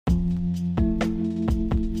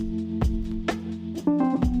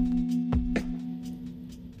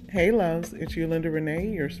Hey loves, it's you, Linda Renee,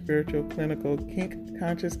 your spiritual clinical kink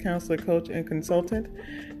conscious counselor, coach, and consultant,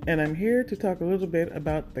 and I'm here to talk a little bit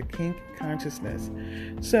about the kink consciousness.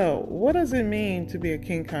 So, what does it mean to be a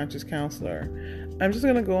kink conscious counselor? I'm just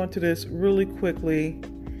going to go into this really quickly,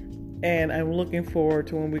 and I'm looking forward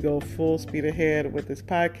to when we go full speed ahead with this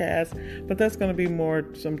podcast, but that's going to be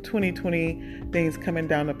more some 2020 things coming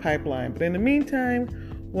down the pipeline. But in the meantime,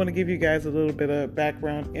 I want to give you guys a little bit of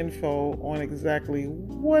background info on exactly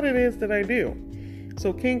what it is that I do.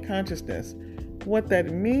 So, kink consciousness, what that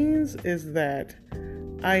means is that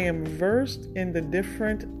I am versed in the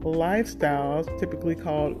different lifestyles, typically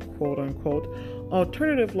called quote unquote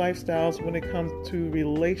alternative lifestyles when it comes to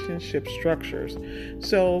relationship structures.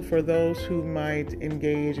 So, for those who might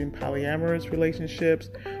engage in polyamorous relationships,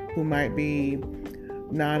 who might be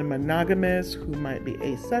non-monogamous, who might be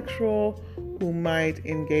asexual, who might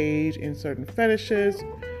engage in certain fetishes,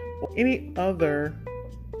 or any other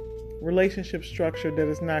relationship structure that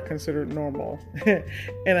is not considered normal.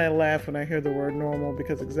 And I laugh when I hear the word normal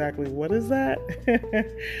because exactly what is that?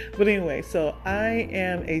 But anyway, so I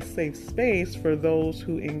am a safe space for those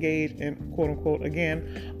who engage in quote unquote,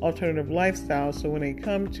 again, alternative lifestyles. So when they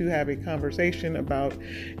come to have a conversation about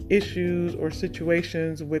issues or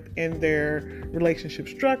situations within their relationship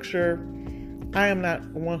structure, I am not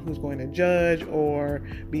one who's going to judge or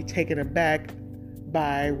be taken aback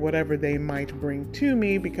by whatever they might bring to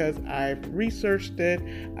me because I've researched it,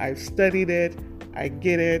 I've studied it, I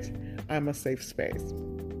get it, I'm a safe space.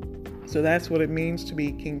 So that's what it means to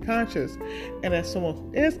be kink conscious. And as someone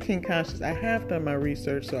who is kink conscious, I have done my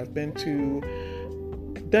research. So I've been to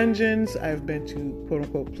dungeons, I've been to quote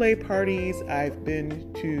unquote play parties, I've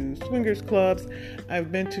been to swingers clubs,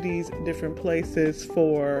 I've been to these different places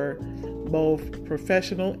for both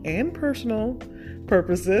professional and personal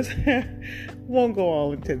purposes. Won't go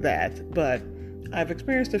all into that, but I've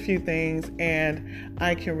experienced a few things and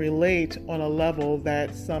I can relate on a level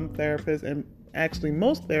that some therapists and actually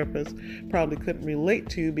most therapists probably couldn't relate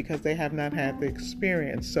to because they have not had the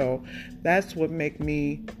experience. So that's what makes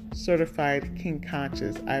me certified kink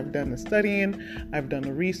conscious. I've done the studying, I've done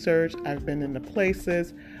the research, I've been in the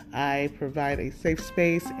places, I provide a safe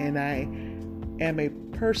space, and I am a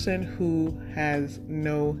person who has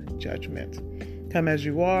no judgment. Come as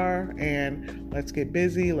you are, and let's get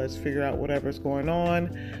busy. Let's figure out whatever's going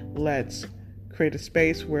on. Let's create a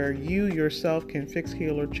space where you yourself can fix,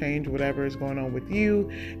 heal, or change whatever is going on with you,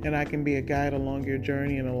 and I can be a guide along your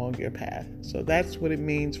journey and along your path. So that's what it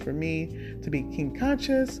means for me to be kink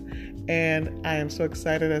conscious, and I am so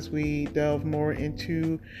excited as we delve more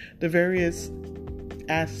into the various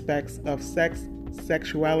aspects of sex,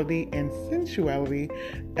 sexuality, and sensuality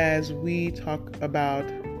as we talk about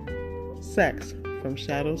sex, from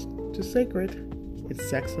shadows to sacred. It's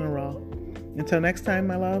sex in a raw. Until next time,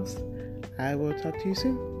 my loves, I will talk to you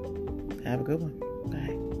soon. Have a good one.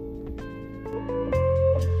 Bye.